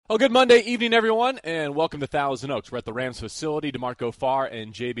Well, good Monday evening, everyone, and welcome to Thousand Oaks. We're at the Rams facility. D'Marco Farr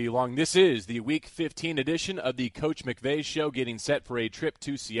and JB Long. This is the Week 15 edition of the Coach McVay Show, getting set for a trip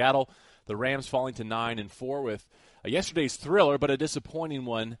to Seattle. The Rams falling to 9-4 with yesterday's thriller, but a disappointing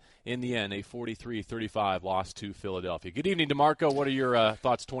one in the end, a 43-35 loss to Philadelphia. Good evening, D'Marco. What are your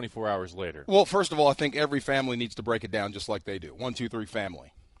thoughts 24 hours later? Well, first of all, I think every family needs to break it down just like they do. 1, 2, 3,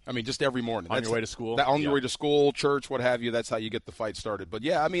 family. I mean, just every morning. On your way to school? Your way to school, church, what have you. That's how you get the fight started. But,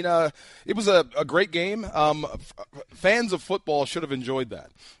 yeah, I mean, it was a great game. Fans of football should have enjoyed that.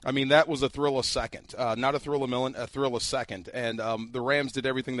 I mean, that was a thrill a second. Not a thrill a million, a thrill a second. And the Rams did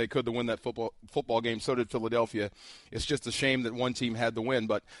everything they could to win that football game. So did Philadelphia. It's just a shame that one team had the win.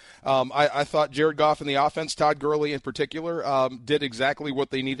 But I thought Jared Goff and the offense, Todd Gurley in particular, did exactly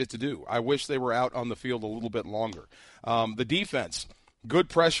what they needed to do. I wish they were out on the field a little bit longer. The defense, good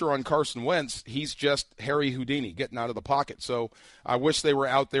pressure on Carson Wentz. He's just Harry Houdini getting out of the pocket. So I wish they were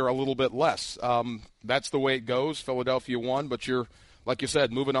out there a little bit less. That's the way it goes. Philadelphia won, but you're, like you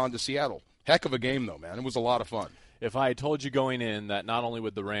said, moving on to Seattle. Heck of a game, though, man. It was a lot of fun. If I had told you going in that not only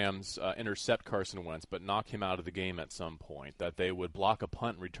would the Rams intercept Carson Wentz, but knock him out of the game at some point, that they would block a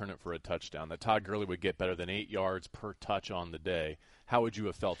punt and return it for a touchdown, that Todd Gurley would get better than 8 yards per touch on the day, how would you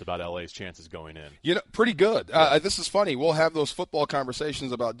have felt about LA's chances going in? You know, pretty good. This is funny. We'll have those football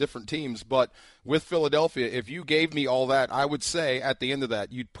conversations about different teams, but with Philadelphia, if you gave me all that, I would say at the end of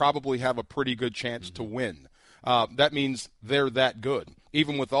that, you'd probably have a pretty good chance to win. That means they're that good.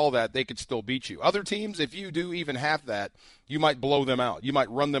 Even with all that, they could still beat you. Other teams, if you do even half that, you might blow them out. You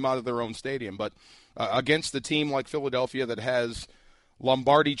might run them out of their own stadium. But against a team like Philadelphia that has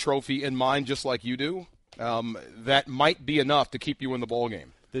Lombardi Trophy in mind just like you do, that might be enough to keep you in the ballgame.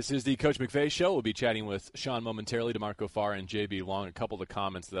 This is the Coach McVay Show. We'll be chatting with Sean momentarily, D'Marco Farr and JB Long. A couple of the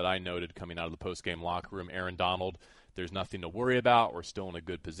comments that I noted coming out of the postgame locker room. Aaron Donald, there's nothing to worry about. We're still in a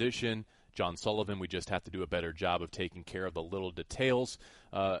good position. John Sullivan, we just have to do a better job of taking care of the little details.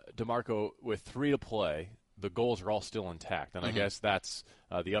 D'Marco, with 3 to play, the goals are all still intact. And I guess that's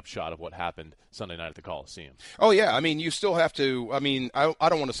the upshot of what happened Sunday night at the Coliseum. Oh, yeah. I mean, you still have to – I mean, I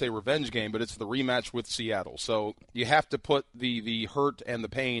don't want to say revenge game, but it's the rematch with Seattle. So you have to put the hurt and the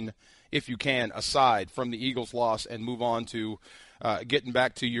pain, if you can, aside from the Eagles' loss and move on to getting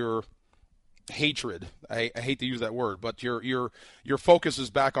back to your – hatred. I hate to use that word, but your focus is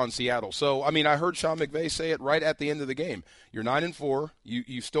back on Seattle. So, I mean, I heard Sean McVay say it right at the end of the game. You're 9-4.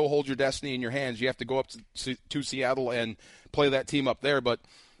 You still hold your destiny in your hands. You have to go up to Seattle and play that team up there, but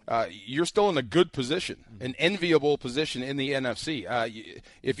you're still in a good position, an enviable position in the NFC.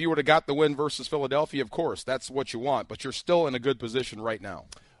 If you would have got the win versus Philadelphia, of course, that's what you want, but you're still in a good position right now.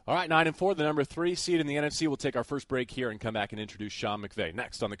 All right, 9-4, the number 3 seed in the NFC. We'll take our first break here and come back and introduce Sean McVay.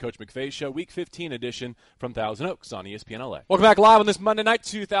 Next on the Coach McVay Show, Week 15 edition from Thousand Oaks on ESPN LA. Welcome back live on this Monday night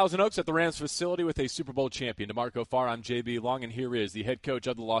to Thousand Oaks at the Rams facility with a Super Bowl champion, D'Marco Farr. I'm JB Long, and here is the head coach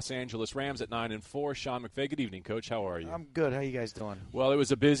of the Los Angeles Rams at 9-4, Sean McVay. Good evening, Coach. How are you? I'm good. How you guys doing? Well, it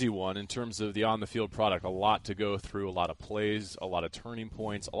was a busy one in terms of the on-the-field product. A lot to go through, a lot of plays, a lot of turning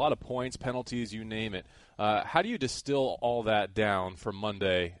points, a lot of points, penalties, you name it. How do you distill all that down for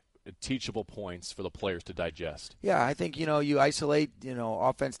Monday? Teachable points for the players to digest. Yeah, I think, you isolate,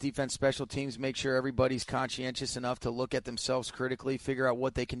 offense, defense, special teams, make sure everybody's conscientious enough to look at themselves critically, figure out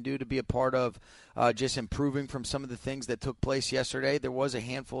what they can do to be a part of just improving from some of the things that took place yesterday. There was a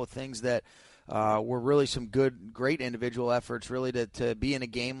handful of things that were really some great individual efforts, really, to be in a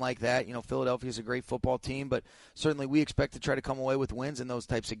game like that. Philadelphia is a great football team, but certainly we expect to try to come away with wins in those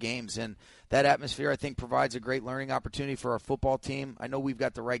types of games. And that atmosphere, I think, provides a great learning opportunity for our football team. I know we've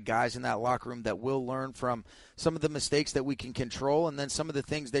got the right guys in that locker room that will learn from some of the mistakes that we can control, and then some of the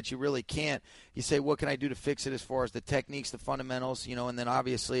things that you really can't. You say, what can I do to fix it as far as the techniques, the fundamentals, and then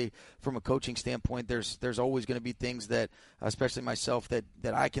obviously from a coaching standpoint, there's always going to be things that, especially myself, that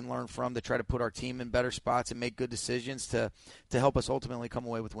I can learn from to try to put our team in better spots and make good decisions to help us ultimately come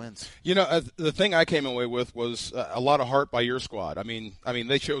away with wins. The thing I came away with was a lot of heart by your squad. I mean,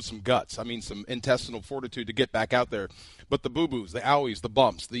 they showed some guts. Some intestinal fortitude to get back out there. But the boo-boos, the owies, the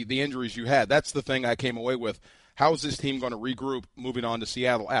bumps, the injuries you had, that's the thing I came away with. How is this team going to regroup moving on to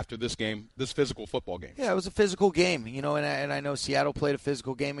Seattle after this game, this physical football game? Yeah, it was a physical game, and I know Seattle played a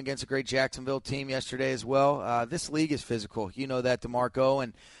physical game against a great Jacksonville team yesterday as well. This league is physical. You know that, D'Marco,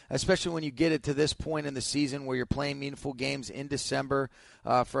 and especially when you get it to this point in the season where you're playing meaningful games in December.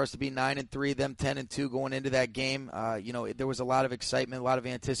 For us to be 9-3, them 10-2 going into that game, there was a lot of excitement, a lot of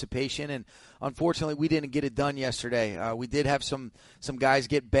anticipation, and unfortunately we didn't get it done yesterday. We did have some guys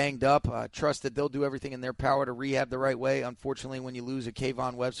get banged up. Trust that they'll do everything in their power to rehab the right way. Unfortunately, when you lose a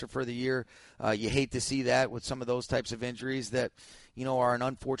Kayvon Webster for the year, you hate to see that with some of those types of injuries that, are an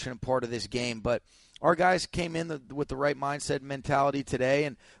unfortunate part of this game. But our guys came in with the right mindset and mentality today,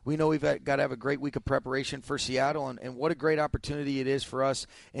 and we know we've got to have a great week of preparation for Seattle, and what a great opportunity it is for us,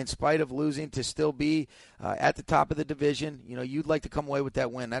 in spite of losing, to still be at the top of the division. You'd like to come away with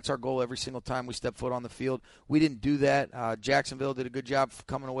that win. That's our goal every single time we step foot on the field. We didn't do that. Jacksonville did a good job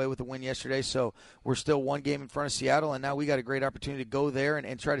coming away with a win yesterday, so we're still one game in front of Seattle, and now we got a great opportunity to go there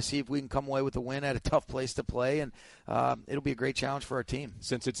and try to see if we can come away with a win at a tough place to play, and it'll be a great challenge for our team.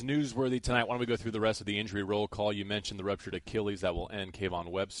 Since it's newsworthy tonight, why don't we go through the rest of the injury roll call? You mentioned the ruptured Achilles that will end Kayvon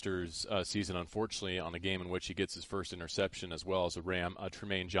Webster's season, unfortunately, on a game in which he gets his first interception as well as a Ram.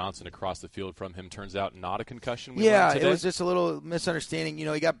 Tremaine Johnson across the field from him, turns out not a concussion. Yeah, it was just a little misunderstanding.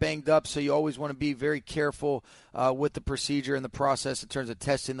 He got banged up, so you always want to be very careful with the procedure and the process in terms of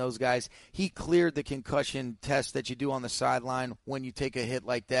testing those guys. He cleared the concussion test that you do on the sideline when you take a hit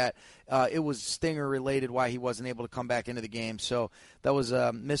like that. It was stinger-related why he wasn't able to come back into the game. So that was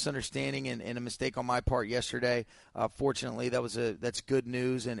a misunderstanding and a mistake on my part yesterday. Fortunately, that's good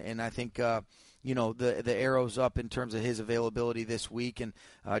news, and I think the arrow's up in terms of his availability this week and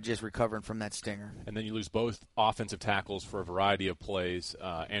just recovering from that stinger. And then you lose both offensive tackles for a variety of plays,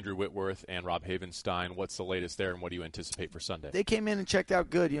 Andrew Whitworth and Rob Havenstein. What's the latest there, and what do you anticipate for Sunday? They came in and checked out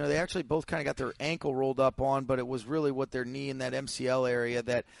good. They actually both kind of got their ankle rolled up on, but it was really what their knee and that MCL area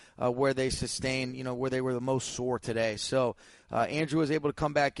that where they sustained, where they were the most sore today. So Andrew was able to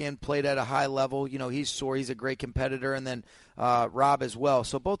come back in, played at a high level. He's sore. He's a great competitor. And then Rob as well.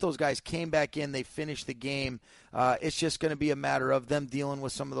 So both those guys came back in. They finished the game. It's just going to be a matter of them dealing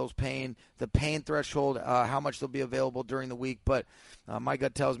with some of those the pain threshold, how much they'll be available during the week. But my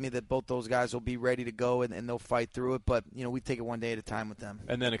gut tells me that both those guys will be ready to go and they'll fight through it. But, we take it one day at a time with them.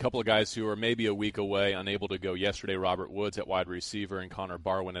 And then a couple of guys who are maybe a week away, unable to go yesterday, Robert Woods at wide receiver and Connor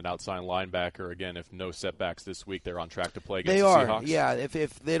Barwin at outside linebacker. Again, if no setbacks this week, they're on track to play against the Seahawks. Yeah.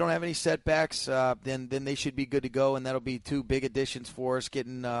 If they don't have any setbacks, then they should be good to go, and that'll be two big additions for us,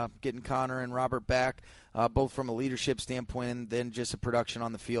 getting Connor and Robert back, both from a leadership standpoint and then just a production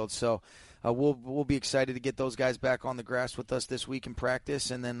on the field. So we'll be excited to get those guys back on the grass with us this week in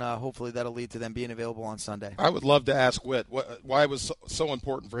practice, and then hopefully that'll lead to them being available on Sunday. I would love to ask Whit why it was so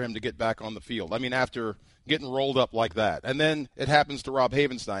important for him to get back on the field. I mean, after getting rolled up like that, and then it happens to Rob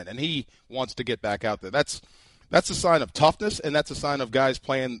Havenstein, and he wants to get back out there. That's a sign of toughness, and that's a sign of guys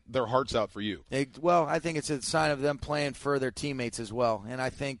playing their hearts out for you. Well, I think it's a sign of them playing for their teammates as well, and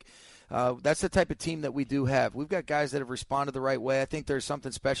I think that's the type of team that we do have. We've got guys that have responded the right way. I think there's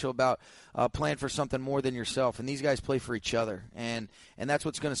something special about playing for something more than yourself, and these guys play for each other, and that's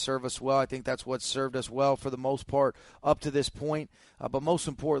what's going to serve us well. I think that's what's served us well for the most part up to this point. But most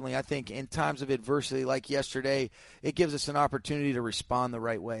importantly, I think in times of adversity like yesterday, it gives us an opportunity to respond the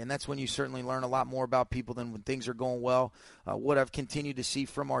right way, and that's when you certainly learn a lot more about people than when things are going well. What I've continued to see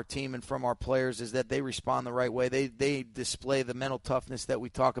from our team and from our players is that they respond the right way. They display the mental toughness that we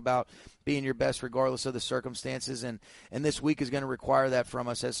talk about, being your best regardless of the circumstances, and this week is going to require that from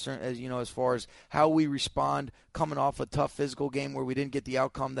us as far as how we respond coming off a tough physical game where we didn't get the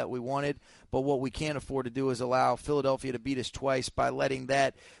outcome that we wanted. But what we can't afford to do is allow Philadelphia to beat us twice by letting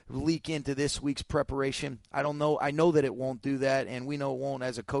that leak into this week's preparation. I know that it won't do that, and we know it won't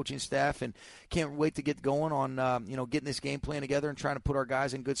as a coaching staff, and can't wait to get going on getting this game plan together and trying to put our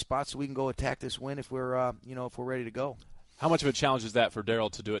guys in good spots so we can go attack this win if we're ready to go. How much of a challenge is that for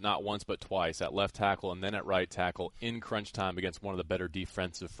Darryl to do it not once but twice, at left tackle and then at right tackle in crunch time against one of the better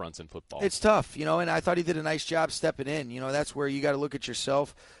defensive fronts in football? It's tough, and I thought he did a nice job stepping in. That's where you got to look at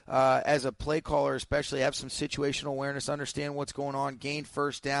yourself as a play caller, especially have some situational awareness, understand what's going on, gain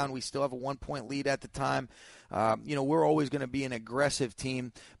first down. We still have a 1-point lead at the time. We're always going to be an aggressive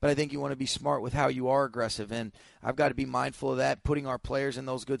team, but I think you want to be smart with how you are aggressive, and I've got to be mindful of that. Putting our players in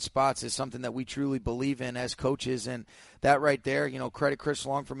those good spots is something that we truly believe in as coaches, and that right there, credit Chris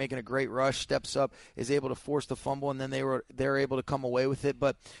Long for making a great rush, steps up, is able to force the fumble, and then they're able to come away with it.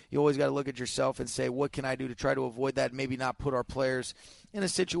 But you always got to look at yourself and say, what can I do to try to avoid that, and maybe not put our players in a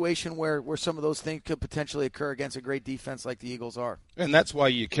situation where some of those things could potentially occur against a great defense like the Eagles are. And that's why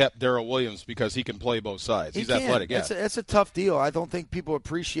you kept Darrell Williams, because he can play both sides. He's athletic. Yeah. It's a tough deal. I don't think people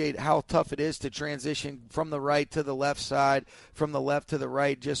appreciate how tough it is to transition from the right to the left side, from the left to the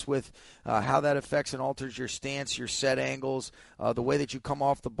right, just with how that affects and alters your stance, your set angles, the way that you come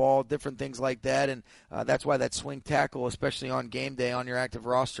off the ball, different things like that. And that's why that swing tackle, especially on game day on your active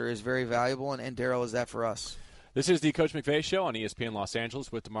roster, is very valuable, and Darryl is that for us. This is the Coach McVay Show on ESPN Los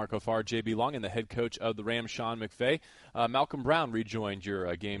Angeles with DeMarco Farr, JB Long, and the head coach of the Rams, Sean McVay. Malcolm Brown rejoined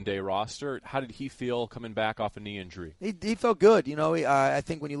your game day roster. How did he feel coming back off a knee injury? He felt good. I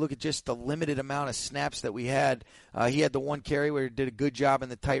think when you look at just the limited amount of snaps that we had, he had the one carry where he did a good job in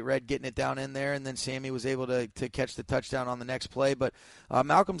the tight red getting it down in there, and then Sammy was able to catch the touchdown on the next play. But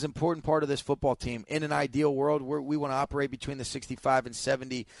Malcolm's an important part of this football team. In an ideal world, we want to operate between the 65 and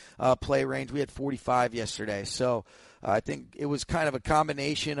 70 play range. We had 45 yesterday. So I think it was kind of a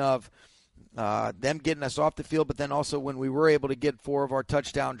combination of them getting us off the field, but then also when we were able to get 4 of our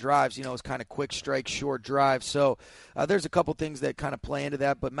touchdown drives, it was kind of quick strike, short drives. So there's a couple things that kind of play into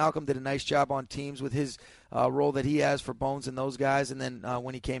that. But Malcolm did a nice job on teams with his role that he has for Bones and those guys. And then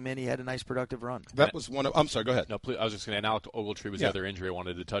when he came in, he had a nice productive run. That was one of – I'm sorry, go ahead. No, please, I was just going to – and Alec Ogletree was the other injury I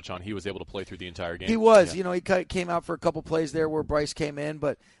wanted to touch on. He was able to play through the entire game. He was. Yeah. He came out for a couple plays there where Bryce came in.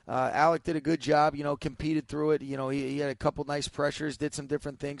 But Alec did a good job, competed through it. He had a couple nice pressures, did some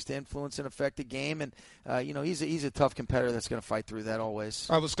different things to influence and affect the game. And, he's a tough competitor that's going to fight through that always.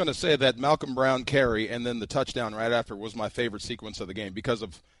 I was going to say that Malcolm Brown carry and then the touchdown right after was my favorite sequence of the game because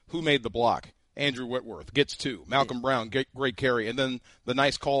of who made the block. Andrew Whitworth gets 2. Malcolm Brown, great carry. And then the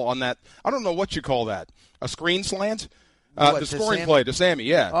nice call on that. I don't know what you call that. A screen slant? The scoring play to Sammy,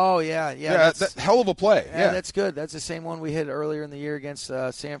 yeah. Oh, yeah. That's hell of a play. Yeah, that's good. That's the same one we hit earlier in the year against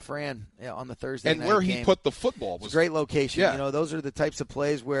San Fran on the Thursday night game. And where he put the football was a great location. Yeah. Those are the types of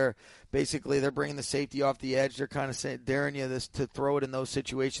plays where basically they're bringing the safety off the edge. They're kind of daring you to throw it in those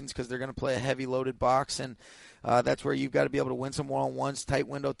situations because they're going to play a heavy loaded box. And that's where you've got to be able to win some one-on-ones, tight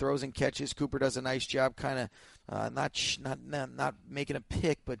window throws and catches. Cooper does a nice job kind of not making a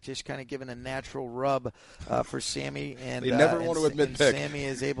pick, but just kind of giving a natural rub for Sammy. And they never want to admit pick. Sammy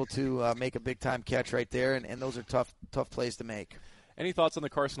is able to make a big-time catch right there, and those are tough plays to make. Any thoughts on the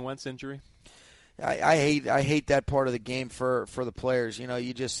Carson Wentz injury? I hate that part of the game for the players.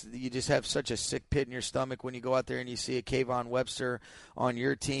 You just have such a sick pit in your stomach when you go out there and you see a Kayvon Webster on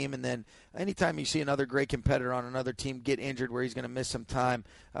your team, and then anytime you see another great competitor on another team get injured where he's going to miss some time,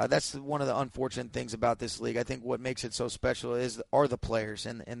 that's one of the unfortunate things about this league. I think what makes it so special are the players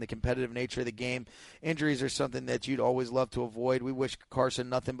and the competitive nature of the game. Injuries are something that you'd always love to avoid. We wish Carson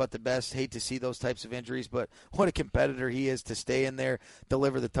nothing but the best. Hate to see those types of injuries, but what a competitor he is to stay in there,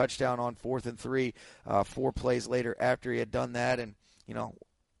 deliver the touchdown on 4th and 3, 4 plays later after he had done that, and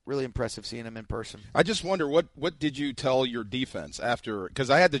really impressive seeing him in person. I just wonder, what did you tell your defense after? Because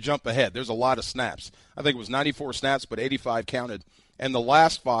I had to jump ahead. There's a lot of snaps. I think it was 94 snaps, but 85 counted. And the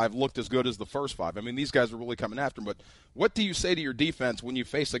last 5 looked as good as the first 5. I mean, these guys were really coming after him. But what do you say to your defense when you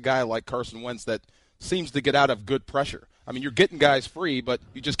face a guy like Carson Wentz that seems to get out of good pressure? I mean, you're getting guys free, but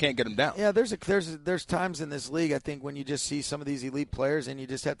you just can't get them down. Yeah, there's times in this league, I think, when you just see some of these elite players and you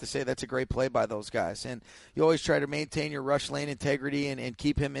just have to say that's a great play by those guys. And you always try to maintain your rush lane integrity and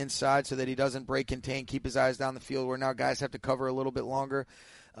keep him inside so that he doesn't break contain, keep his eyes down the field where now guys have to cover a little bit longer.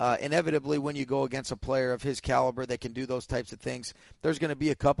 Inevitably, when you go against a player of his caliber that can do those types of things, there's going to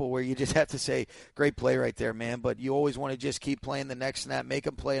be a couple where you just have to say, great play right there, man. But you always want to just keep playing the next snap, make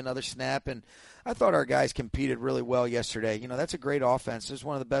them play another snap. And I thought our guys competed really well yesterday. That's a great offense. It's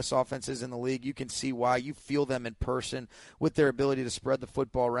one of the best offenses in the league. You can see why. You feel them in person with their ability to spread the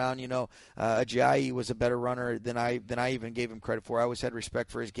football around. Ajayi was a better runner than I even gave him credit for. I always had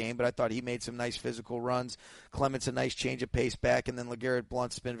respect for his game, but I thought he made some nice physical runs. Clement's a nice change of pace back, and then LeGarrette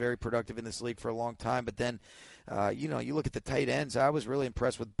Blount's been very productive in this league for a long time. But then, you look at the tight ends. I was really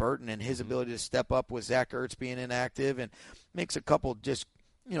impressed with Burton and his ability to step up with Zach Ertz being inactive and makes a couple just –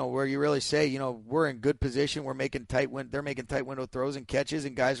 where you really say, we're in good position. They're making tight window throws and catches,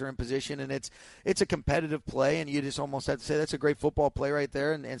 and guys are in position, and it's a competitive play, and you just almost have to say that's a great football play right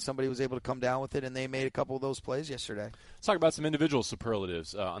there, and somebody was able to come down with it, and they made a couple of those plays yesterday. Let's talk about some individual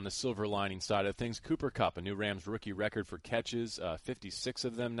superlatives on the silver lining side of things. Cooper Kupp, a new Rams rookie record for catches, 56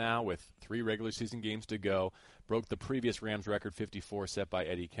 of them now with 3 regular season games to go. Broke the previous Rams record, 54, set by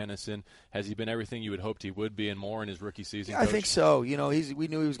Eddie Kennison. Has he been everything you had hoped he would be and more in his rookie season, Coach? I think so. We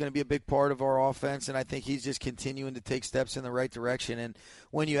knew he was going to be a big part of our offense, and I think he's just continuing to take steps in the right direction. And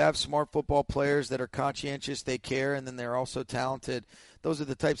when you have smart football players that are conscientious, they care, and then they're also talented, those are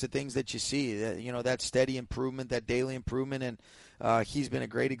the types of things that you see, that steady improvement, that daily improvement, and he's been a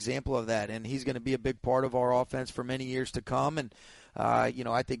great example of that. And he's going to be a big part of our offense for many years to come. And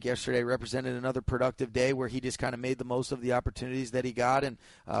I think yesterday represented another productive day where he just kind of made the most of the opportunities that he got, and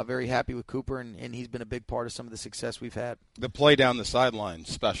very happy with Cooper, and he's been a big part of some of the success we've had. The play down the sideline,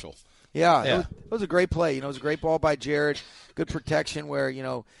 special. Yeah. It was a great play. It was a great ball by Jared. Good protection where,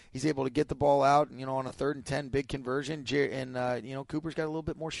 he's able to get the ball out, on a 3rd and 10, big conversion. And, Cooper's got a little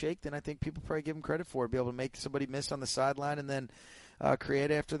bit more shake than I think people probably give him credit for, be able to make somebody miss on the sideline and then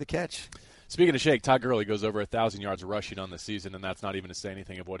create after the catch. Speaking of shake, Todd Gurley goes over 1,000 yards rushing on the season, and that's not even to say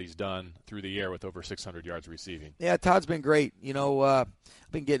anything of what he's done through the air with over 600 yards receiving. Yeah, Todd's been great. I've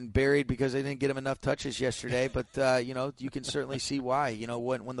been getting buried because I didn't get him enough touches yesterday, but, you can certainly see why.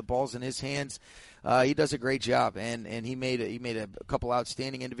 When the ball's in his hands, he does a great job, and he made a couple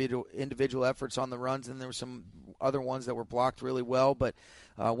outstanding individual efforts on the runs, and there were some other ones that were blocked really well, but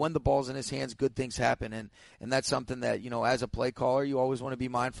when the ball's in his hands, good things happen, and that's something that, as a play caller, you always want to be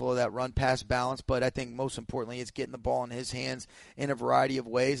mindful of that run-pass balance, but I think most importantly it's getting the ball in his hands in a variety of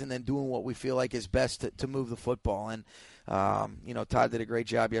ways and then doing what we feel like is best to move the football. And Todd did a great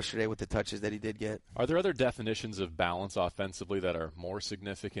job yesterday with the touches that he did get. Are there other definitions of balance offensively that are more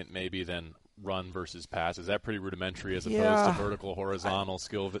significant maybe than run versus pass? Is that pretty rudimentary as opposed to vertical, horizontal,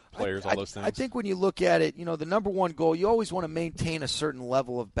 skill players, all those things? I think when you look at it, the number one goal, you always want to maintain a certain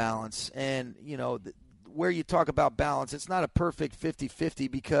level of balance. And, where you talk about balance, it's not a perfect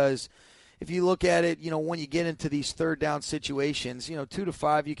 50-50 because if you look at it, when you get into these 3rd down situations, 2 to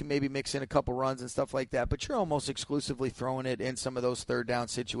 5, you can maybe mix in a couple runs and stuff like that, but you're almost exclusively throwing it in some of those 3rd down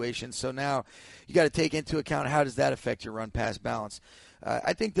situations. So now you got to take into account how does that affect your run-pass balance.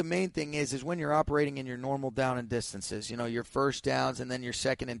 I think the main thing is when you're operating in your normal down and distances, your first downs and then your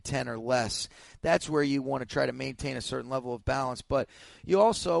 2nd and 10 or less, that's where you want to try to maintain a certain level of balance. But you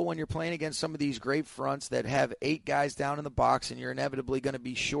also, when you're playing against some of these great fronts that have 8 guys down in the box and you're inevitably going to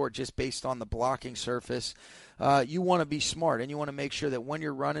be short just based on the blocking surface, you want to be smart and you want to make sure that when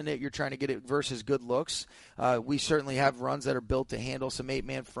you're running it, you're trying to get it versus good looks. We certainly have runs that are built to handle some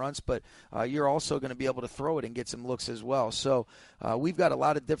 8-man fronts, but you're also going to be able to throw it and get some looks as well. So we've got a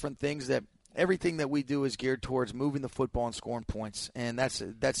lot of different things that everything that we do is geared towards moving the football and scoring points. And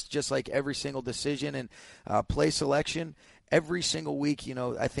that's just like every single decision and play selection. Every single week,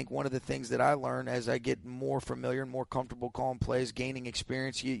 I think one of the things that I learn as I get more familiar and more comfortable calling plays, gaining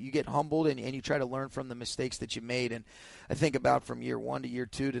experience, you get humbled and you try to learn from the mistakes that you made. And I think about from year 1 to year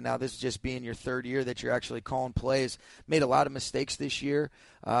 2 to now this just being your 3rd year that you're actually calling plays. Made a lot of mistakes this year,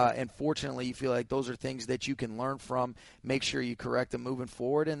 and fortunately you feel like those are things that you can learn from, make sure you correct them moving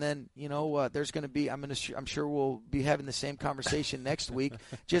forward. And then, there's going to be, I'm sure we'll be having the same conversation next week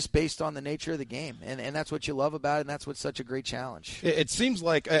just based on the nature of the game. And that's what you love about it, and that's what's such a great challenge. It seems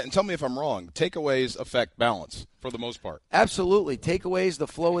like, and tell me if I'm wrong, takeaways affect balance for the most part. Absolutely. Takeaways, the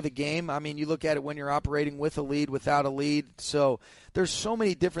flow of the game. I mean, you look at it when you're operating with a lead, without a lead. So there's so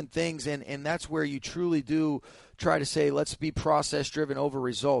many different things, and that's where you truly do try to say, let's be process-driven over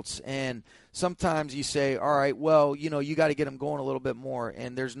results. And sometimes you say, all right, well, you got to get them going a little bit more,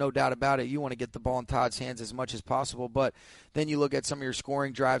 and there's no doubt about it. You want to get the ball in Todd's hands as much as possible, but then you look at some of your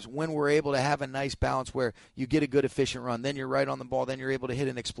scoring drives when we're able to have a nice balance where you get a good, efficient run. Then you're right on the ball. Then you're able to hit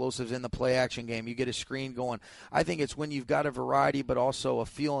an explosives in the play-action game. You get a screen going. I think it's when you've got a variety but also a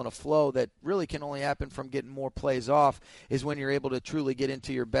feel and a flow that really can only happen from getting more plays off is when you're able to truly get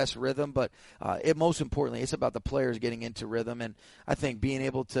into your best rhythm. But most importantly, it's about the players getting into rhythm. And I think being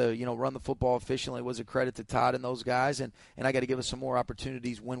able to run the football efficiently was a credit to Todd and those guys. And I got to give us some more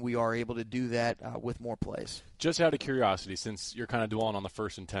opportunities when we are able to do that with more plays. Just out of curiosity, since you're kind of dwelling on the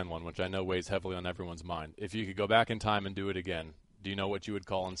 1st and 10 one, which I know weighs heavily on everyone's mind, if you could go back in time and do it again, do you know what you would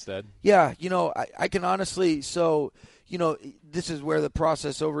call instead? Yeah, I can honestly, so, this is where the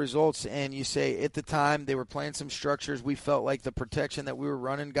process over results, and you say at the time they were playing some structures. We felt like the protection that we were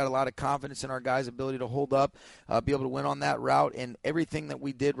running got a lot of confidence in our guys' ability to hold up, be able to win on that route, and everything that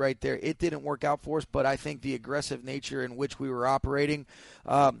we did right there, it didn't work out for us, but I think the aggressive nature in which we were operating,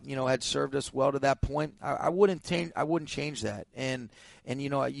 had served us well to that point. I wouldn't change that, and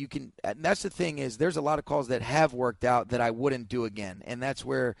you can. And that's the thing is, there's a lot of calls that have worked out that I wouldn't do again, and that's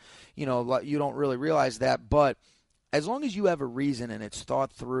where you don't really realize that. But as long as you have a reason and it's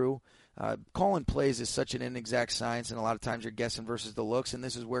thought through, calling plays is such an inexact science, and a lot of times you're guessing versus the looks. And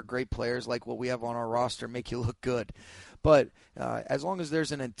this is where great players like what we have on our roster make you look good. But as long as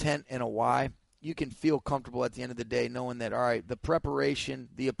there's an intent and a why, you can feel comfortable at the end of the day knowing that, all right, the preparation,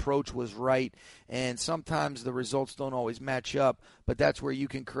 the approach was right, and sometimes the results don't always match up, but that's where you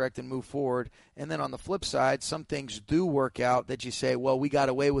can correct and move forward. And then on the flip side, some things do work out that you say, well, we got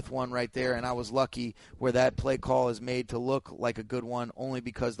away with one right there, and I was lucky where that play call is made to look like a good one only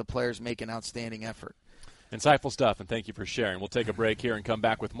because the players make an outstanding effort. Insightful stuff, and thank you for sharing. We'll take a break here and come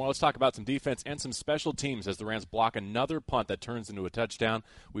back with more. Let's talk about some defense and some special teams as the Rams block another punt that turns into a touchdown.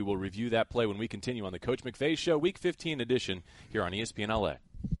 We will review that play when we continue on the Coach McVay Show, Week 15 edition here on ESPN LA.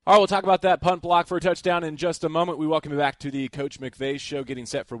 All right, we'll talk about that punt block for a touchdown in just a moment. We welcome you back to the Coach McVay Show, getting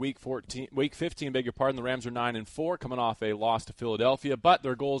set for Week 15. Beg your pardon. The Rams are 9-4, coming off a loss to Philadelphia, but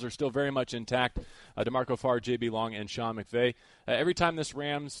their goals are still very much intact. D'Marco Farr, JB Long, and Sean McVay. Every time this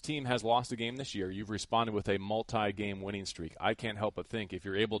Rams team has lost a game this year, you've responded with a multi-game winning streak. I can't help but think if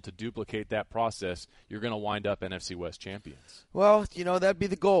you're able to duplicate that process, you're going to wind up NFC West champions. Well, that'd be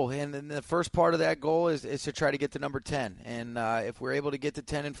the goal, and the first part of that goal is to try to get to number 10. And if we're able to get to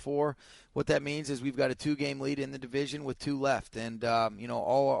 10-4, what that means is we've got a 2-game lead in the division with 2 left. And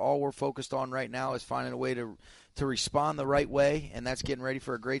all we're focused on right now is finding a way to respond the right way, and that's getting ready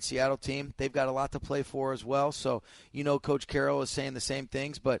for a great Seattle team. They've got a lot to play for as well, so Coach Carroll is saying the same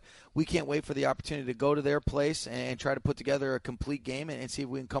things, but we can't wait for the opportunity to go to their place and try to put together a complete game and see if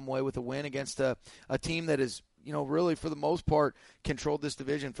we can come away with a win against a team that is really for the most part controlled this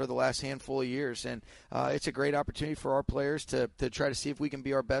division for the last handful of years. And it's a great opportunity for our players to try to see if we can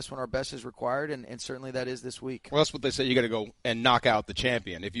be our best when our best is required, and certainly that is this week. Well, that's what they say. You got to go and knock out the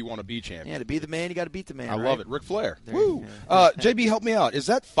champion if you want to be champion. Yeah, to be the man, you got to beat the man. I right? love it. Ric Flair. There, Woo! yeah. JB, help me out. Is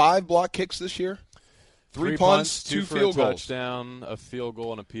that 5 block kicks this year? 3 punts, 2 field goals. Touchdown, a field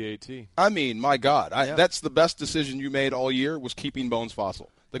goal, and a PAT. I mean, my God. That's the best decision you made all year was keeping Bones Fossil.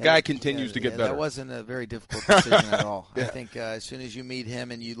 The guy continues to get better. That wasn't a very difficult decision at all. Yeah. I think as soon as you meet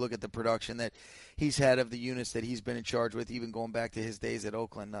him and you look at the production that he's had of the units that he's been in charge with, even going back to his days at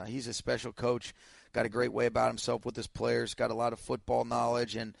Oakland, he's a special coach, got a great way about himself with his players, got a lot of football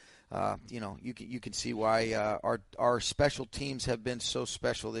knowledge, and you can see why our special teams have been so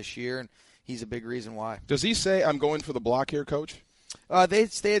special this year, and he's a big reason why. Does he say, I'm going for the block here, Coach? They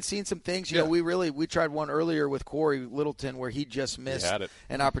had seen some things. We tried one earlier with Corey Littleton where he just missed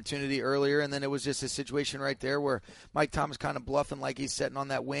an opportunity earlier, and then it was just a situation right there where Mike Thomas kind of bluffing like he's sitting on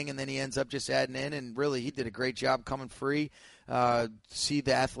that wing, and then he ends up just adding in, and really he did a great job coming free. See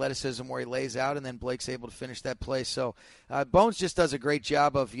the athleticism where he lays out, and then Blake's able to finish that play. So Bones just does a great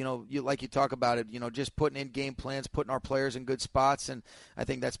job of, like you talk about it, just putting in game plans, putting our players in good spots, and I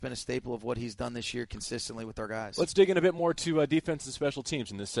think that's been a staple of what he's done this year consistently with our guys. Let's dig in a bit more to defense and special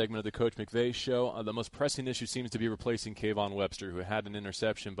teams in this segment of the Coach McVay Show. The most pressing issue seems to be replacing Kayvon Webster, who had an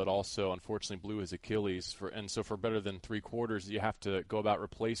interception but also unfortunately blew his Achilles. So for better than 3 quarters, you have to go about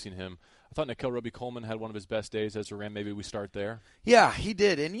replacing him. I thought Nikel Roby-Coleman had one of his best days as a Ram. Maybe we start there. Yeah, he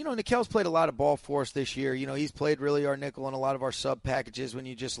did. And, Nikel's played a lot of ball for us this year. He's played really our nickel in a lot of our sub packages. When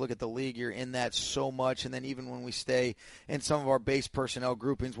you just look at the league, you're in that so much. And then even when we stay in some of our base personnel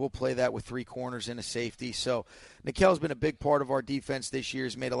groupings, we'll play that with 3 corners and a safety. So Nikel's been a big part of our defense this year.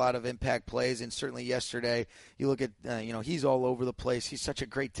 He's made a lot of impact plays. And certainly yesterday, you look at, he's all over the place. He's such a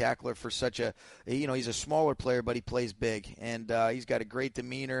great tackler for such a, he's a smaller player, but he plays big. And he's got a great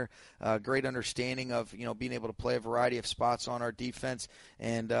demeanor, great understanding of being able to play a variety of spots on our defense,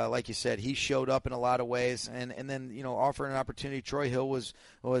 and like you said, he showed up in a lot of ways, and then offering an opportunity. Troy Hill was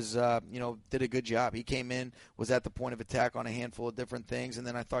did a good job. He came in, was at the point of attack on a handful of different things, and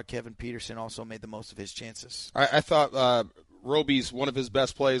then I thought Kevin Peterson also made the most of his chances. I thought Roby's one of his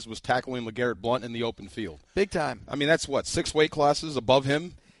best plays was tackling LeGarrette Blount in the open field. Big time. I mean, that's 6 weight classes above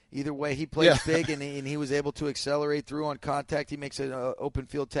him. Either way, he plays big, and he was able to accelerate through on contact. He makes an open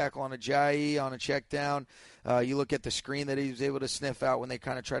field tackle on a Jai, on a check down. You look at the screen that he was able to sniff out when they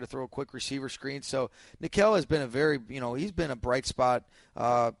kind of try to throw a quick receiver screen. So Nikel has been he's been a bright spot,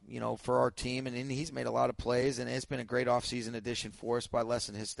 for our team, and he's made a lot of plays, and it's been a great offseason addition for us by Les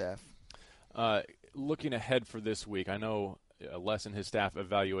and his staff. Looking ahead for this week, I know Les and his staff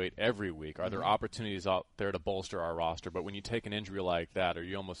evaluate every week. Are there opportunities out there to bolster our roster? But when you take an injury like that, are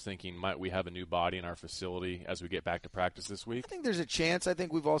you almost thinking, might we have a new body in our facility as we get back to practice this week? I think there's a chance. I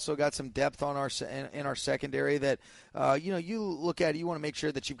think we've also got some depth on in our secondary that, you look at it, you want to make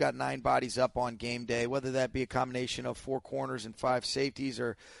sure that you've got 9 bodies up on game day, whether that be a combination of 4 corners and 5 safeties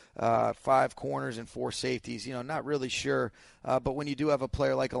or 5 corners and 4 safeties. Not really sure. But when you do have a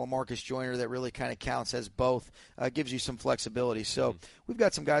player like a LaMarcus Joyner that really kind of counts as both, gives you some flexibility. So we've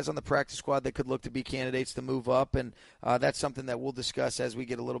got some guys on the practice squad that could look to be candidates to move up, and that's something that we'll discuss as we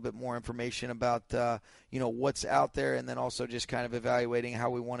get a little bit more information about what's out there, and then also just kind of evaluating how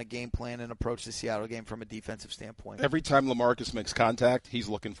we want to game plan and approach the Seattle game from a defensive standpoint. Every time LaMarcus makes contact, he's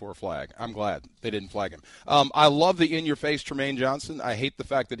looking for a flag. I'm glad they didn't flag him. I love the in-your-face Tremaine Johnson. I hate the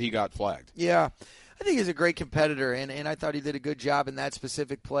fact that he got flagged. Yeah. I think he's a great competitor, and I thought he did a good job in that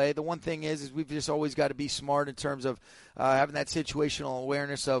specific play. The one thing is we've just always got to be smart in terms of having that situational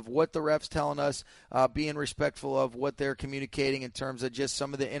awareness of what the ref's telling us, being respectful of what they're communicating in terms of just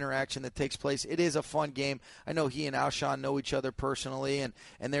some of the interaction that takes place. It is a fun game. I know he and Alshon know each other personally, and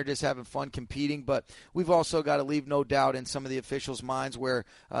they're just having fun competing, but we've also got to leave no doubt in some of the officials' minds where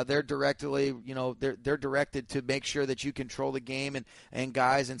they're directly, they're directed to make sure that you control the game, and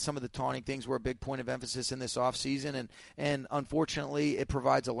guys, and some of the taunting things were a big point of emphasis in this offseason, and unfortunately it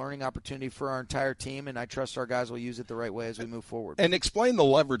provides a learning opportunity for our entire team, and I trust our guys will use it the right way as we move forward. And explain the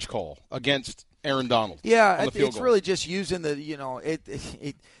leverage call against Aaron Donald. Yeah, it's really just using the, he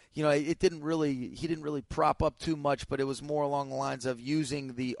didn't really prop up too much, but it was more along the lines of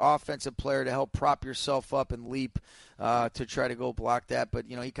using the offensive player to help prop yourself up and leap to try to go block that. But,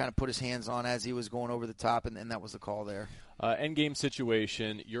 he kind of put his hands on as he was going over the top, and that was the call there. End game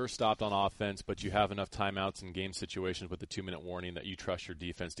situation, you're stopped on offense, but you have enough timeouts in game situations with the 2-minute warning that you trust your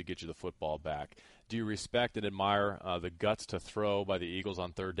defense to get you the football back. Do you respect and admire the guts to throw by the Eagles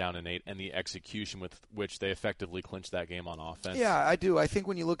on 3rd down and 8 and the execution with which they effectively clinched that game on offense? Yeah, I do. I think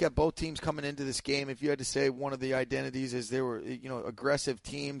when you look at both teams coming into this game, if you had to say one of the identities is they were, aggressive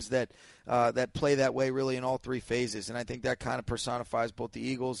teams that play that way really in all 3 phases, and I think that kind of personifies both the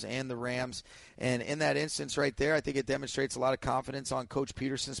Eagles and the Rams. And in that instance right there, I think it demonstrates a lot of confidence on Coach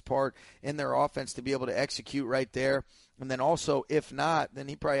Peterson's part in their offense to be able to execute right there. And then also, if not, then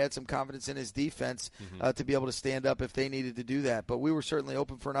he probably had some confidence in his defense to be able to stand up if they needed to do that. But we were certainly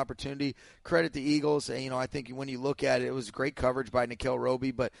open for an opportunity. Credit the Eagles. And, I think when you look at it, it was great coverage by N'Keal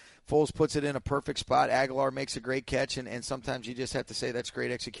Roby, but Foles puts it in a perfect spot. Aguilar makes a great catch, and sometimes you just have to say that's great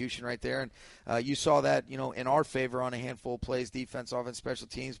execution right there. And you saw that, in our favor on a handful of plays, defense, offense, special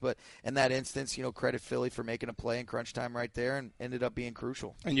teams. But in that instance, credit Philly for making a play in crunch time right there and ended up being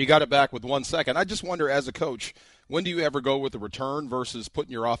crucial. And you got it back with 1 second. I just wonder, as a coach, when do you ever go with the return versus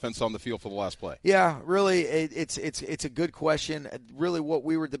putting your offense on the field for the last play? Yeah, really, it's a good question. Really, what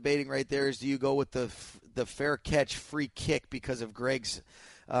we were debating right there is, do you go with the fair catch free kick because of Greg's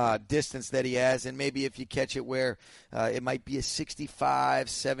distance that he has, and maybe if you catch it where it might be a 65,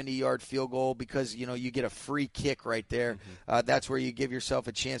 70-yard field goal because, you get a free kick right there. That's where you give yourself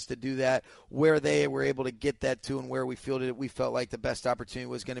a chance to do that. Where they were able to get that to and where we felt like the best opportunity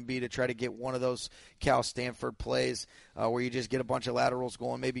was going to be to try to get one of those Cal Stanford plays where you just get a bunch of laterals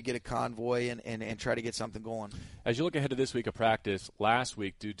going, maybe get a convoy and try to get something going. As you look ahead to this week of practice, last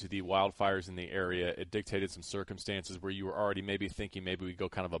week due to the wildfires in the area, it dictated some circumstances where you were already maybe thinking maybe we go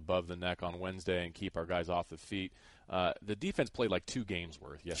kind of above the neck on Wednesday and keep our guys off the feet. The defense played like 2 games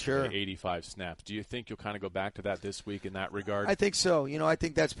worth yesterday, sure. 85 snaps. Do you think you'll kind of go back to that this week in that regard? I think so. I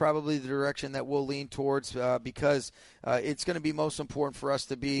think that's probably the direction that we'll lean towards because it's going to be most important for us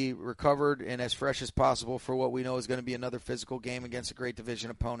to be recovered and as fresh as possible for what we know is going to be another physical game against a great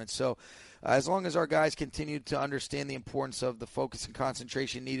division opponent. So as long as our guys continue to understand the importance of the focus and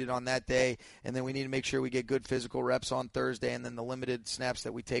concentration needed on that day, and then we need to make sure we get good physical reps on Thursday, and then the limited snaps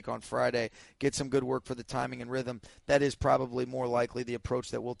that we take on Friday, get some good work for the timing and rhythm. That is probably more likely the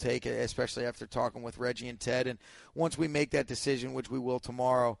approach that we'll take, especially after talking with Reggie and Ted. And once we make that decision, which we will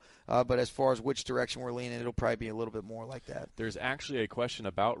tomorrow, but as far as which direction we're leaning, it'll probably be a little bit more like that. There's actually a question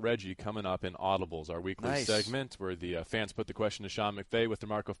about Reggie coming up in Audibles, our weekly segment where the fans put the question to Sean McVay with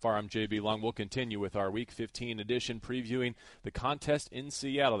DeMarco Farr. I'm JB Long. We'll continue with our Week 15 edition previewing the contest in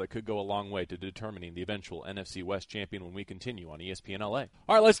Seattle that could go a long way to determining the eventual NFC West champion when we continue on ESPN LA.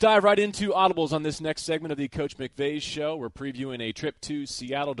 All right, let's dive right into Audibles on this next segment of the Coach McVay Show. We're previewing a trip to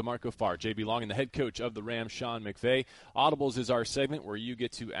Seattle. DeMarco Farr, JB Long, and the head coach of the Rams, Sean McVay. Audibles is our segment where you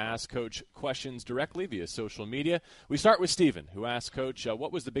get to ask Coach questions directly via social media. We start with Steven, who asked Coach,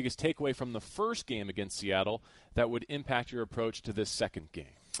 what was the biggest takeaway from the first game against Seattle that would impact your approach to this second game?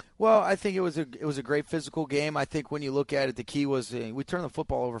 Well, I think it was a great physical game. I think when you look at it, the key was we turned the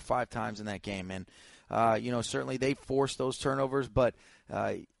football over 5 times in that game, and certainly they forced those turnovers, but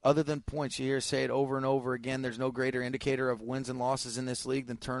other than points, you hear say it over and over again, there's no greater indicator of wins and losses in this league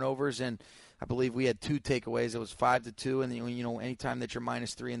than turnovers, and I believe we had 2 takeaways. It was 5-2, and anytime that you're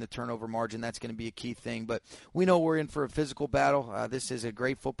 -3 in the turnover margin, that's going to be a key thing. But we know we're in for a physical battle. This is a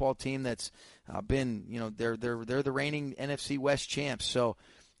great football team that's been, they're the reigning NFC West champs, so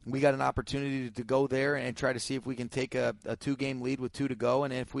we got an opportunity to go there and try to see if we can take a 2-game lead with 2 to go.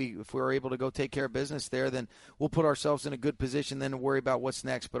 And if we're able to go take care of business there, then we'll put ourselves in a good position then to worry about what's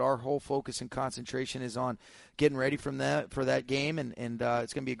next. But our whole focus and concentration is on getting ready for that game, and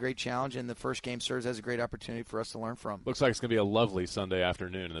it's going to be a great challenge. And the first game serves as a great opportunity for us to learn from. Looks like it's going to be a lovely Sunday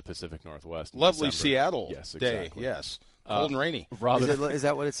afternoon in the Pacific Northwest. Lovely Seattle yes, exactly. day, yes. Cold and rainy. Robin, Is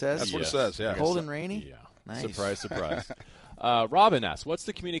that what it says? That's what it says, yeah. Cold and rainy? Yeah. Nice. Surprise, surprise. Robin asks, what's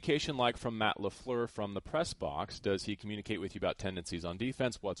the communication like from Matt LaFleur from the press box? Does he communicate with you about tendencies on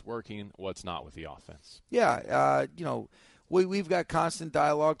defense, what's working, what's not with the offense? Yeah, we've got constant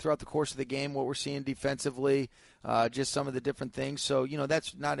dialogue throughout the course of the game, what we're seeing defensively, just some of the different things. So,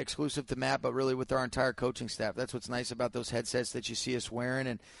 that's not exclusive to Matt, but really with our entire coaching staff. That's what's nice about those headsets that you see us wearing.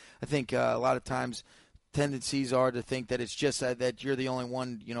 And I think a lot of times tendencies are to think that it's just that you're the only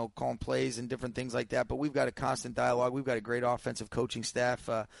one, calling plays and different things like that. But we've got a constant dialogue. We've got a great offensive coaching staff.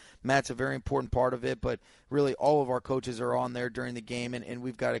 Matt's a very important part of it, but really all of our coaches are on there during the game, and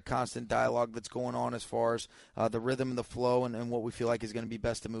we've got a constant dialogue that's going on as far as the rhythm and the flow and what we feel like is going to be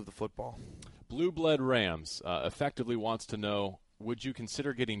best to move the football. Blue Blood Rams effectively wants to know, would you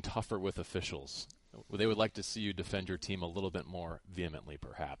consider getting tougher with officials? They would like to see you defend your team a little bit more vehemently,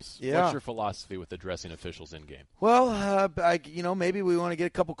 perhaps. Yeah. What's your philosophy with addressing officials in game? Well, maybe we want to get a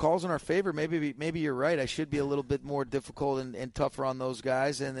couple calls in our favor. Maybe you're right. I should be a little bit more difficult and tougher on those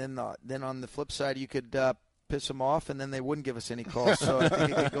guys. And then on the flip side, you could piss them off, and then they wouldn't give us any calls. So I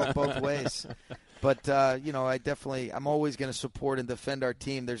think it could go both ways. But I'm always going to support and defend our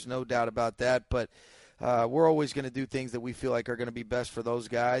team. There's no doubt about that. But we're always going to do things that we feel like are going to be best for those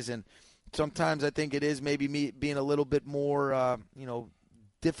guys. And sometimes I think it is maybe me being a little bit more,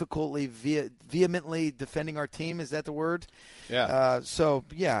 difficultly, vehemently defending our team. Is that the word? Yeah.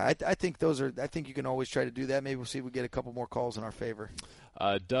 I think I think you can always try to do that. Maybe we'll see if we get a couple more calls in our favor.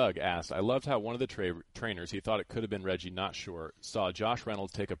 Doug asked, I loved how one of the trainers, he thought it could have been Reggie, not sure, saw Josh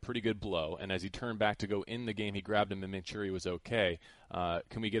Reynolds take a pretty good blow, and as he turned back to go in the game, he grabbed him and made sure he was okay.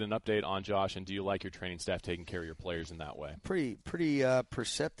 Can we get an update on Josh, and do you like your training staff taking care of your players in that way? Pretty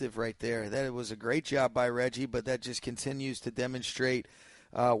perceptive right there. That was a great job by Reggie, but that just continues to demonstrate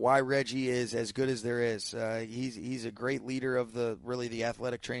why Reggie is as good as there is. He's a great leader of the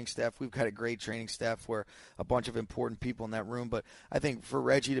athletic training staff. We've got a great training staff where a bunch of important people in that room. But I think for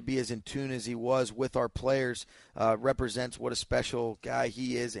Reggie to be as in tune as he was with our players represents what a special guy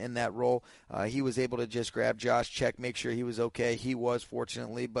he is in that role. He was able to just grab Josh, check, make sure he was okay. He was,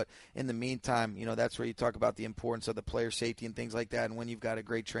 fortunately. But in the meantime, that's where you talk about the importance of the player safety and things like that. And when you've got a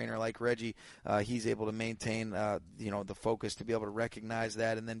great trainer like Reggie, he's able to maintain the focus to be able to recognize that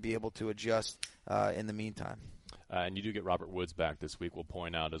and then be able to adjust in the meantime. And you do get Robert Woods back this week, we'll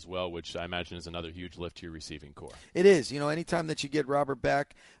point out as well, which I imagine is another huge lift to your receiving core. It is. Anytime that you get Robert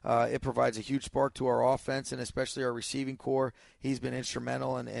back, it provides a huge spark to our offense and especially our receiving core. He's been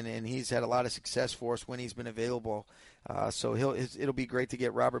instrumental, and he's had a lot of success for us when he's been available. So it'll be great to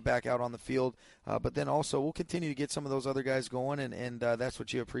get Robert back out on the field. But then also we'll continue to get some of those other guys going, and that's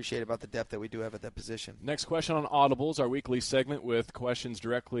what you appreciate about the depth that we do have at that position. Next question on Audibles, our weekly segment with questions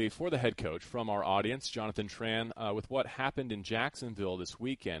directly for the head coach from our audience. Jonathan Tran, with what happened in Jacksonville this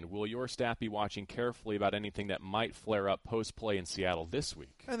weekend, will your staff be watching carefully about anything that might flare up post-play in Seattle this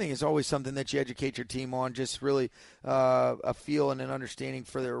week? I think it's always something that you educate your team on, just really a feel and an understanding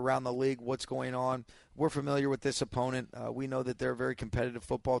for around the league, what's going on. We're familiar with this opponent. We know that they're a very competitive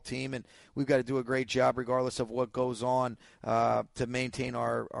football team, and we've got to do a great job regardless of what goes on to maintain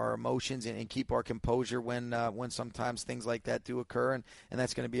our emotions and keep our composure when sometimes things like that do occur, and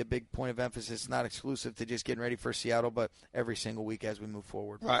that's going to be a big point of emphasis, not exclusive to just getting ready for Seattle, but every single week as we move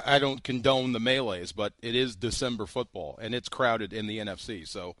forward. I don't condone the melees, but it is December football, and it's crowded in the NFC,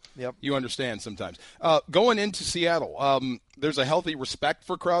 so yep. You understand sometimes. Going into Seattle, there's a healthy respect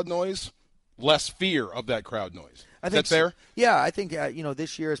for crowd noise, less fear of that crowd noise. Is that fair? Yeah, I think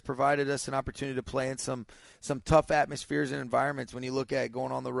this year has provided us an opportunity to play in some tough atmospheres and environments. When you look at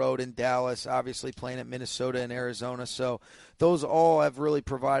going on the road in Dallas, obviously playing at Minnesota and Arizona, so those all have really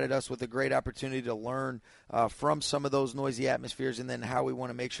provided us with a great opportunity to learn from some of those noisy atmospheres, and then how we want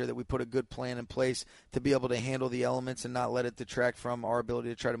to make sure that we put a good plan in place to be able to handle the elements and not let it detract from our ability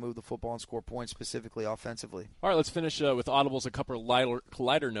to try to move the football and score points, specifically offensively. All right, let's finish with Audibles. A couple of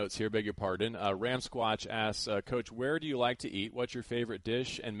lighter notes here, beg your pardon. Ram Squatch asks, Coach, where do you like to eat? What's your favorite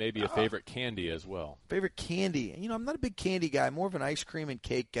dish, and maybe a favorite candy as well? Favorite candy? I'm not a big candy guy. I'm more of an ice cream and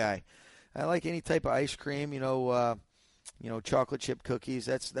cake guy. I like any type of ice cream. Chocolate chip cookies.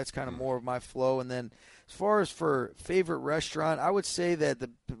 That's kind of more of my flow. And then as far as for favorite restaurant, I would say that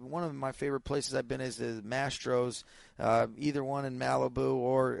one of my favorite places I've been is the Mastro's, either one in Malibu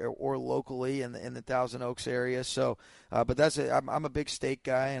or locally in the Thousand Oaks area. So, but I'm a big steak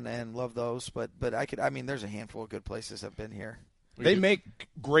guy and love those. But there's a handful of good places I've been here. They make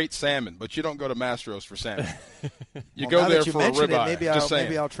great salmon, but you don't go to Mastro's for salmon. You well, go there you for a ribeye.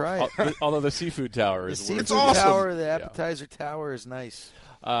 Maybe I'll try it. Although the seafood tower is the seafood awesome. tower, the appetizer tower is nice.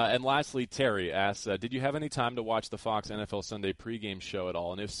 And lastly, Terry asks, did you have any time to watch the Fox NFL Sunday pregame show at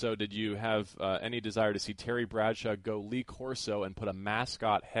all? And if so, did you have any desire to see Terry Bradshaw go Lee Corso and put a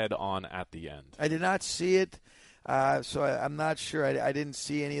mascot head on at the end? I did not see it, so I'm not sure. I didn't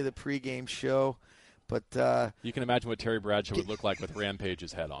see any of the pregame show. But you can imagine what Terry Bradshaw would look like with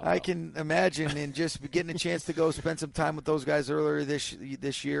Rampage's head on. I can imagine, and just getting a chance to go spend some time with those guys earlier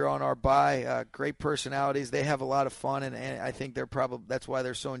this year on our bye. Great personalities. They have a lot of fun, and I think that's why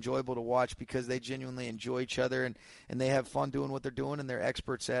they're so enjoyable to watch, because they genuinely enjoy each other, and they have fun doing what they're doing, and they're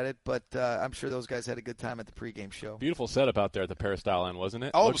experts at it. But I'm sure those guys had a good time at the pregame show. Beautiful setup out there at the Peristyle Inn, wasn't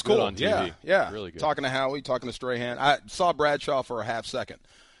it? Oh, it was cool on TV. Yeah, really good. Talking to Howie, talking to Strahan. I saw Bradshaw for a half second.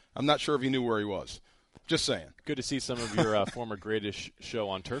 I'm not sure if he knew where he was. Just saying. Good to see some of your former greatest show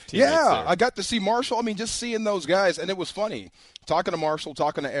on turf teammates. Yeah, there. I got to see Marshall. I mean, just seeing those guys, and it was funny. Talking to Marshall,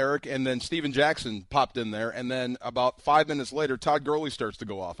 talking to Eric, and then Steven Jackson popped in there, and then about 5 minutes later, Todd Gurley starts to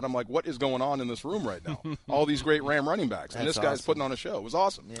go off. And I'm like, what is going on in this room right now? All these great Ram running backs. And this guy's awesome. putting on a show. It was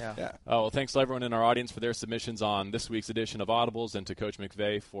awesome. Yeah. Oh, well, thanks to everyone in our audience for their submissions on this week's edition of Audibles, and to Coach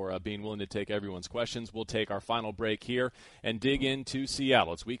McVay for being willing to take everyone's questions. We'll take our final break here and dig into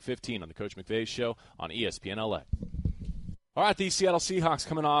Seattle. It's Week 15 on the Coach McVay Show on ESPN LA. All right, the Seattle Seahawks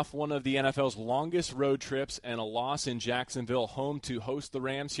coming off one of the NFL's longest road trips and a loss in Jacksonville, home to host the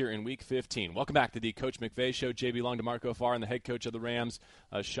Rams here in Week 15. Welcome back to the Coach McVay Show. JB Long D'Marco Farr and the head coach of the Rams,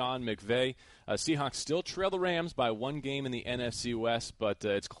 Sean McVay. Seahawks still trail the Rams by one game in the NFC West, but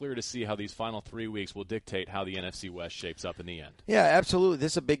it's clear to see how these final 3 weeks will dictate how the NFC West shapes up in the end. Yeah, absolutely.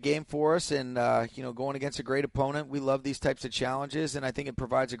 This is a big game for us, and going against a great opponent, we love these types of challenges, and I think it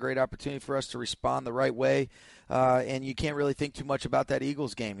provides a great opportunity for us to respond the right way. And you can't really think too much about that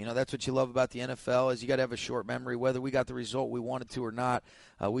Eagles game. That's what you love about the NFL, is you got to have a short memory. Whether we got the result we wanted to or not,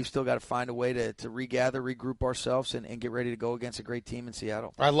 we've still got to find a way to regather, regroup ourselves, and get ready to go against a great team in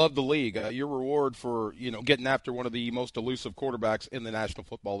Seattle. I love the league. Your reward for getting after one of the most elusive quarterbacks in the National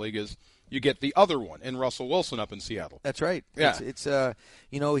Football League is you get the other one in Russell Wilson up in Seattle. That's right. Yeah. It's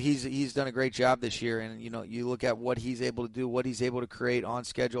he's done a great job this year, and you look at what he's able to do, what he's able to create on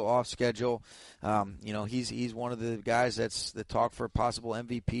schedule, off schedule. He's one of the guys that talk for a possible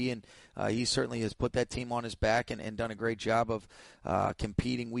MVP, and he certainly has put that team on his back and done a great job of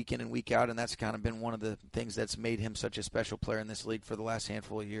competing week in and week out, and that's kind of been one of the things that's made him such a special player in this league for the last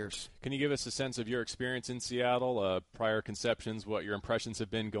handful of years. Can you give us a sense of your experience in Seattle, prior conceptions, what your impressions have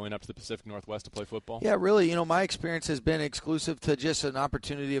been going up to the Pacific Northwest to play football? Yeah, really, my experience has been exclusive to just an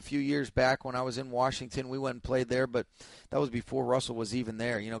opportunity a few years back when I was in Washington. We went and played there, but that was before Russell was even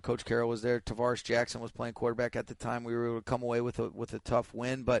there. Coach Carroll was there. Tavares Jackson was playing quarterback at the time. We were able to come away with a tough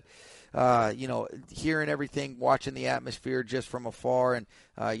win, but hearing everything, watching the atmosphere just from afar, and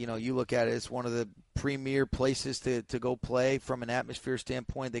you look at it, it's one of the premier places to go play from an atmosphere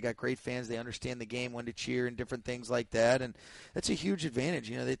standpoint. They got great fans. They understand the game, when to cheer, and different things like that, and that's a huge advantage.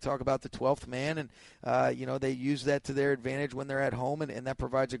 They talk about the 12th man, and they use that to their advantage when they're at home, and that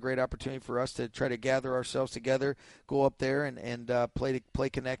provides a great opportunity for us to try to gather ourselves together, go up there and play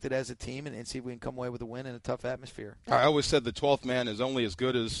connected as a team, and see if we can come away with a win in a tough atmosphere. I always said the 12th man is only as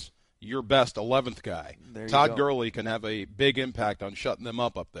good as your best 11th guy. Todd Gurley can have a big impact on shutting them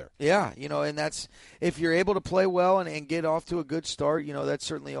up there. Yeah, and that's if you're able to play well and get off to a good start, that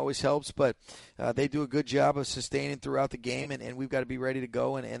certainly always helps. But they do a good job of sustaining throughout the game, and we've got to be ready to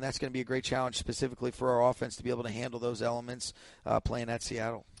go. And that's going to be a great challenge specifically for our offense to be able to handle those elements playing at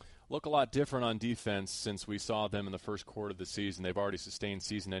Seattle. Look a lot different on defense since we saw them in the first quarter of the season. They've already sustained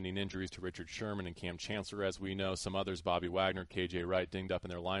season-ending injuries to Richard Sherman and Cam Chancellor, as we know. Some others, Bobby Wagner, KJ Wright, dinged up in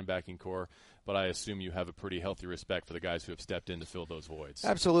their linebacking core. But I assume you have a pretty healthy respect for the guys who have stepped in to fill those voids.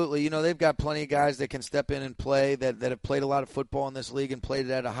 Absolutely. They've got plenty of guys that can step in and play that have played a lot of football in this league and played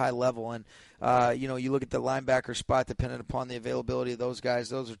it at a high level. And, you look at the linebacker spot, depending upon the availability of those guys,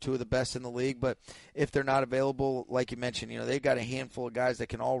 those are two of the best in the league. But if they're not available, like you mentioned, they've got a handful of guys that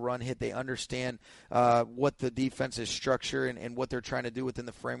can all run, hit. They understand what the defense's structure and what they're trying to do within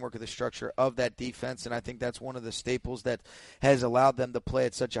the framework of the structure of that defense. And I think that's one of the staples that has allowed them to play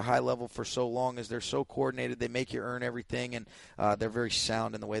at such a high level for so long, is they're so coordinated. They make you earn everything, and they're very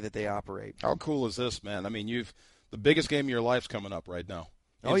sound in the way that they operate. How cool is this, man? I mean, the biggest game of your life's coming up right now.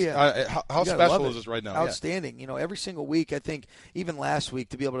 Oh, yeah. How special is this right now? Outstanding. Yeah. Every single week, I think, even last week,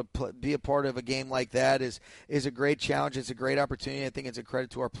 to be able to be a part of a game like that is a great challenge. It's a great opportunity. I think it's a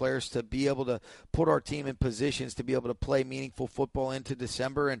credit to our players to be able to put our team in positions to be able to play meaningful football into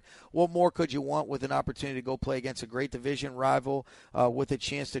December. And what more could you want with an opportunity to go play against a great division rival with a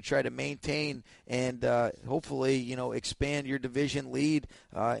chance to try to maintain and hopefully, expand your division lead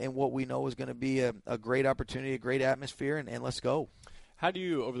in what we know is going to be a great opportunity, a great atmosphere, and let's go. How do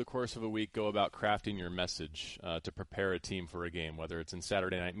you, over the course of a week, go about crafting your message to prepare a team for a game, whether it's in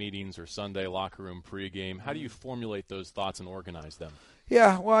Saturday night meetings or Sunday locker room pregame? How do you formulate those thoughts and organize them?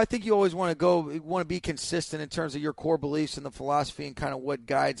 Yeah, well, I think you always want to be consistent in terms of your core beliefs and the philosophy and kind of what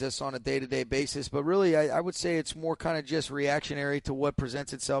guides us on a day-to-day basis. But really, I would say it's more kind of just reactionary to what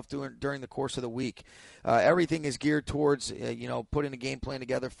presents itself during the course of the week. Everything is geared towards, putting a game plan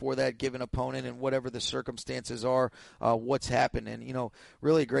together for that given opponent and whatever the circumstances are, what's happened. And,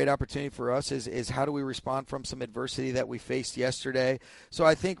 really a great opportunity for us is how do we respond from some adversity that we faced yesterday. So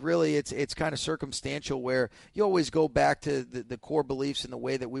I think really it's kind of circumstantial where you always go back to the core beliefs and the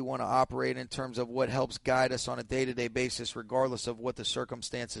way that we want to operate in terms of what helps guide us on a day-to-day basis regardless of what the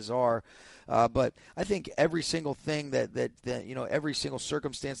circumstances are. But I think every single thing that every single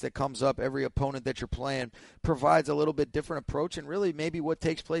circumstance that comes up, every opponent that you're playing provides a little bit different approach and really maybe what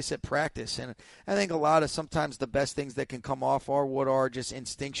takes place at practice. And I think a lot of sometimes the best things that can come off are what are just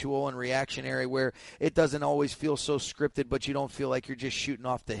instinctual and reactionary, where it doesn't always feel so scripted, but you don't feel like you're just shooting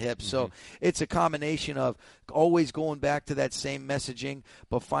off the hip. Mm-hmm. So it's a combination of always going back to that same messaging,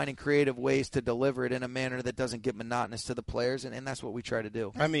 but finding creative ways to deliver it in a manner that doesn't get monotonous to the players, and that's what we try to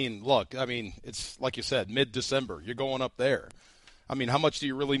do. It's like you said, mid-December. You're going up there. How much do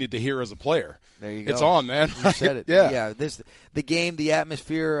you really need to hear as a player? There you go. It's on, man. You said it. Yeah. The game, the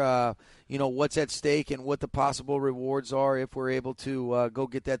atmosphere, what's at stake and what the possible rewards are if we're able to go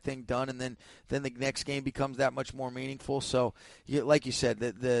get that thing done, and then the next game becomes that much more meaningful. So, like you said,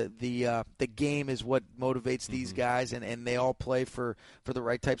 the game is what motivates these guys, and they all play for the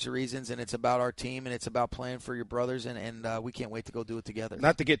right types of reasons, and it's about our team, and it's about playing for your brothers, and we can't wait to go do it together.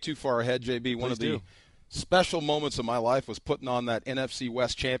 Not to get too far ahead, JB, one of the special moments of my life was putting on that NFC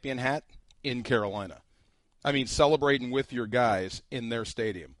West champion hat in Carolina. Celebrating with your guys in their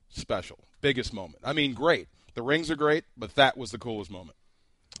stadium. Special. Biggest moment. Great. The rings are great, but that was the coolest moment.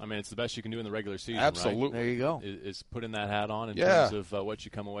 It's the best you can do in the regular season, Absolutely. Right? There you go. Is putting that hat on in terms of what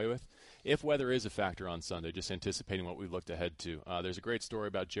you come away with. If weather is a factor on Sunday, just anticipating what we've looked ahead to, there's a great story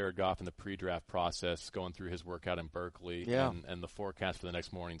about Jared Goff in the pre-draft process, going through his workout in Berkeley, and the forecast for the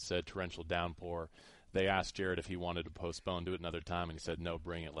next morning said torrential downpour. They asked Jared if he wanted to postpone, do it another time, and he said, no,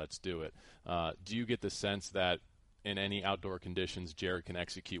 bring it, let's do it. Do you get the sense that in any outdoor conditions, Jared can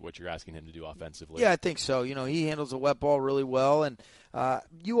execute what you're asking him to do offensively? Yeah, I think so. He handles the wet ball really well, and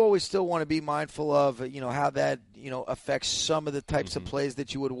you always still want to be mindful of, how that, affects some of the types of plays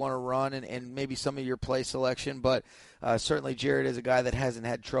that you would want to run and maybe some of your play selection. But certainly Jared is a guy that hasn't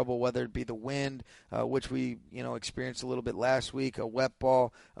had trouble, whether it be the wind, which we, experienced a little bit last week, a wet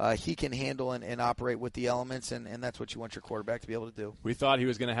ball. He can handle and operate with the elements, and that's what you want your quarterback to be able to do. We thought he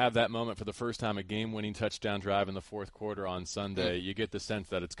was going to have that moment for the first time, a game-winning touchdown drive in the fourth quarter on Sunday. You get the sense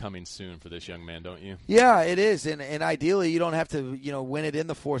that it's coming soon for this young man, don't you? Yeah, it is. And ideally, you don't have to, win it in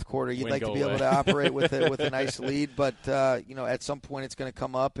the fourth quarter. You'd like to be able to operate with a nice lead. But, at some point it's going to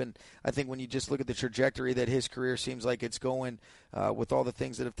come up. And I think when you just look at the trajectory that his career seems like it's going with all the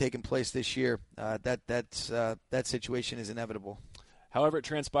things that have taken place this year, that situation is inevitable. However it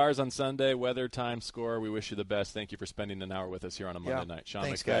transpires on Sunday, weather, time, score, we wish you the best. Thank you for spending an hour with us here on a Monday night. Sean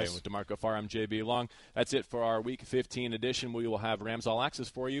McVay with DeMarco Farr. I'm JB Long. That's it for our Week 15 edition. We will have Rams All Access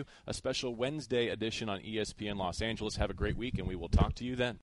for you, a special Wednesday edition on ESPN Los Angeles. Have a great week, and we will talk to you then.